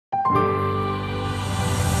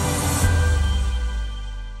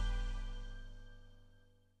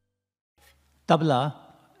Tabla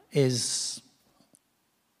is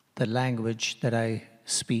the language that I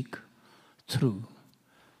speak through.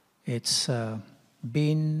 It's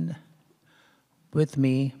been with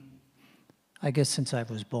me, I guess, since I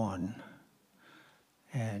was born.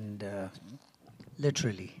 And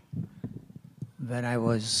literally, when I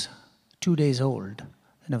was 2 days old,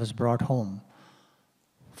 and I was brought home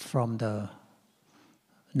from the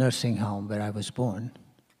nursing home where I was born,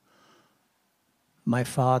 my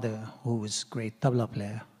father, who was a great tabla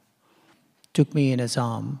player, took me in his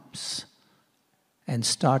arms and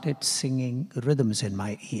started singing rhythms in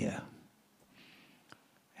my ear.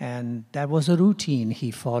 And that was a routine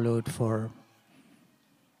he followed for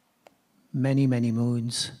many, many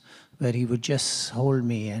moons, where he would just hold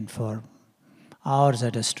me and for hours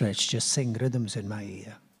at a stretch just sing rhythms in my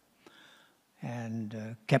ear.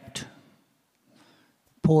 And kept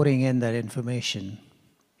pouring in that information.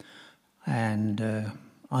 And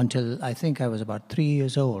until I think I was about 3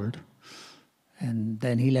 years old, and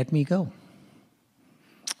then he let me go.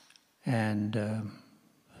 And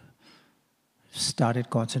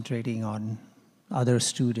started concentrating on other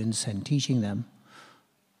students and teaching them,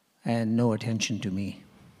 and no attention to me.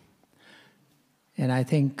 And I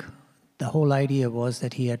think the whole idea was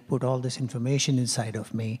that he had put all this information inside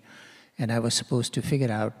of me, and I was supposed to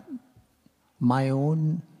figure out my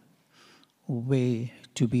own way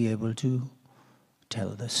to be able to tell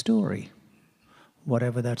the story.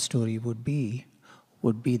 Whatever that story would be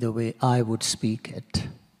the way I would speak it.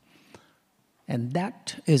 And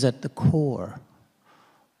that is at the core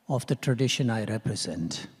of the tradition I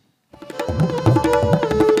represent.